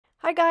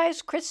Hi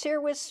guys, Chris here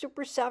with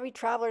Super Savvy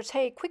Travelers.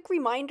 Hey, quick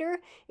reminder,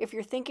 if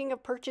you're thinking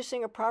of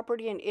purchasing a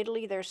property in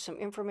Italy, there's some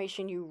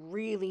information you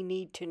really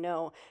need to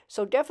know.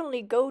 So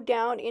definitely go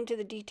down into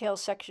the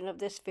details section of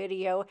this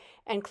video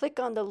and click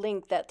on the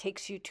link that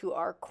takes you to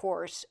our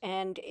course.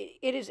 And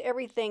it is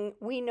everything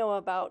we know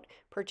about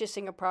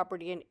purchasing a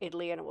property in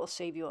Italy, and it will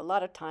save you a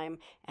lot of time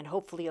and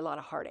hopefully a lot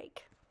of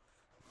heartache.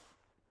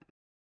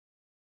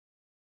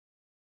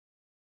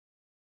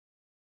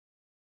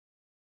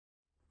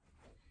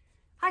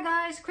 Hi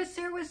guys, Chris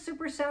here with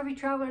Super Savvy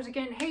Travelers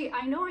again. Hey,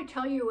 I know I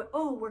tell you,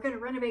 oh, we're going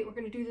to renovate, we're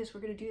going to do this, we're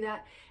going to do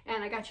that,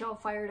 and I got you all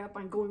fired up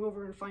on going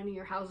over and finding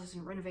your houses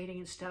and renovating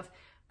and stuff,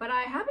 but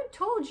I haven't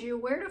told you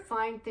where to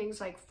find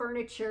things like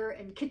furniture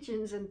and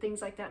kitchens and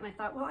things like that, and I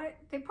thought, well,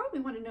 they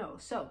probably want to know.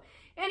 So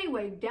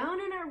anyway, down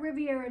in our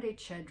Riviera dei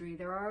Cedri,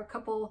 there are a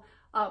couple,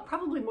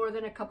 probably more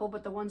than a couple,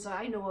 but the ones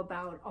I know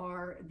about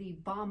are the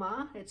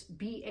Bama, it's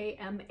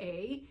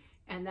B-A-M-A,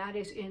 and that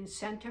is in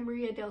Santa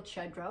Maria del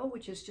Cedro,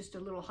 which is just a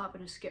little hop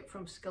and a skip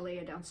from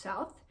Scalea down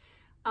south.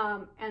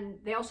 And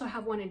they also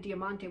have one in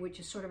Diamante, which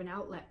is sort of an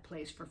outlet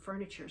place for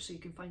furniture, so you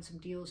can find some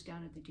deals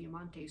down at the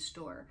Diamante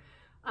store.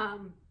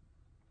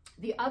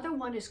 The other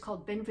one is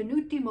called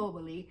Benvenuti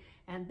Mobili,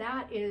 and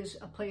that is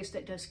a place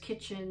that does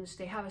kitchens.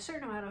 They have a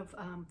certain amount of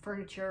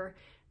furniture.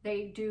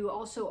 They do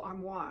also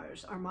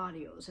armoires,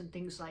 armadios, and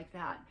things like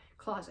that,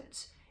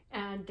 closets,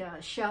 and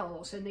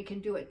shelves, and they can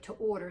do it to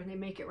order, and they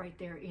make it right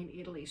there in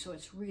Italy, so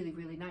it's really,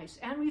 really nice.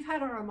 And we've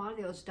had our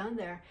armadios done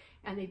there,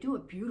 and they do a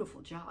beautiful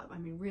job. I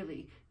mean,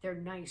 really, they're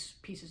nice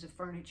pieces of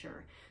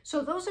furniture.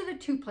 So those are the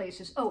two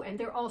places. Oh, and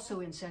they're also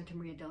in Santa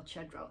Maria del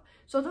Cedro.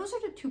 So those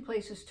are the two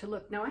places to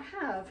look. Now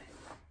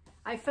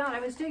I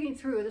was digging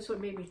through, this is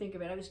what made me think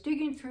of it. I was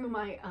digging through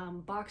my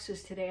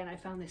boxes today, and I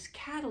found this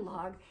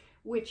catalog,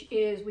 which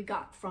we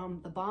got from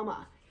the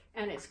Bama,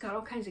 and it's got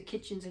all kinds of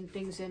kitchens and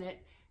things in it.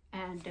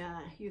 And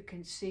you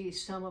can see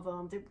some of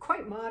them. They're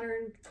quite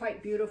modern,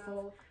 quite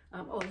beautiful.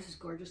 Oh, this is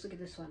gorgeous. Look at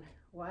this one.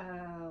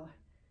 Wow.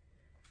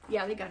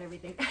 Yeah, they got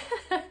everything.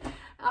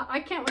 I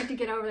can't wait to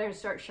get over there and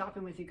start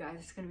shopping with you guys.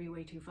 It's going to be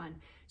way too fun.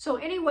 So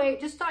anyway,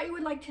 just thought you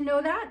would like to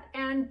know that.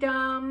 And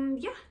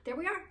yeah, there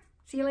we are.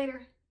 See you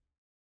later.